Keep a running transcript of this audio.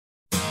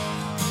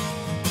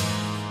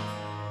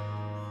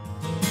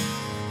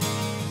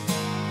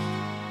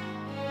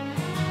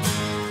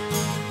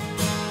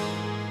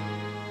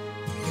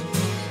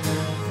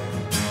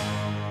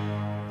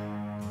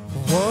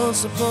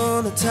Once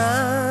upon a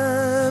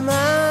time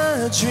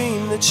I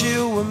dreamed that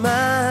you were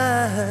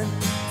mine,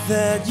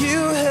 that you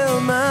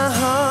held my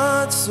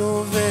heart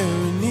so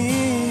very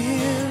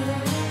near.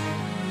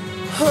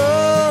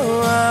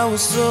 Oh, I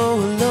was so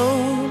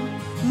alone,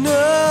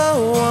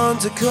 no one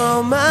to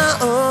call my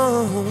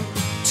own,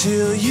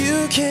 till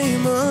you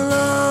came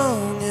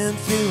along and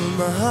filled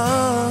my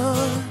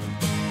heart.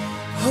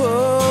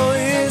 Oh,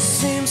 it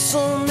seemed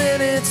so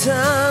many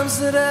times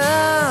that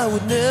I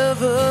would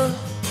never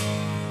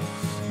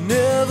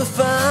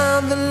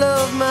find the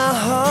love my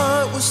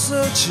heart was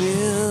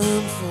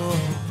searching for.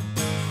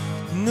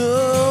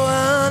 No,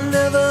 I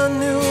never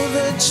knew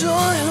the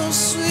joy of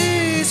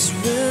sweet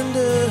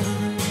surrender,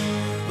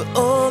 but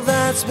all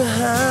that's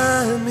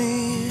behind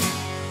me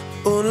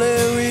only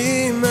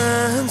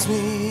reminds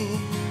me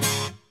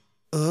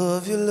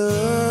of your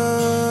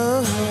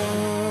love.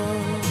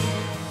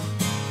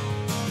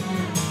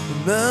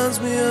 Reminds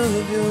me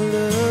of your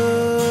love.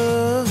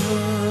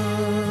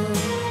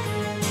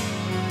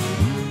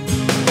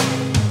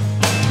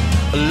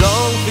 I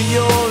long for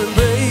your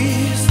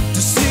embrace,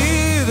 to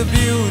see the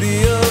beauty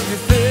of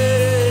your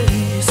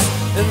face,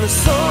 and the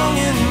song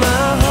in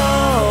my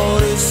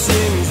heart, it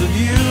sings of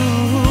you.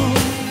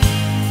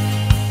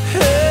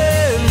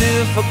 And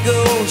if I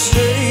go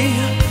astray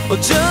or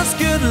just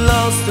get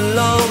lost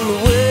along the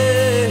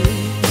way,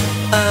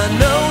 I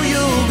know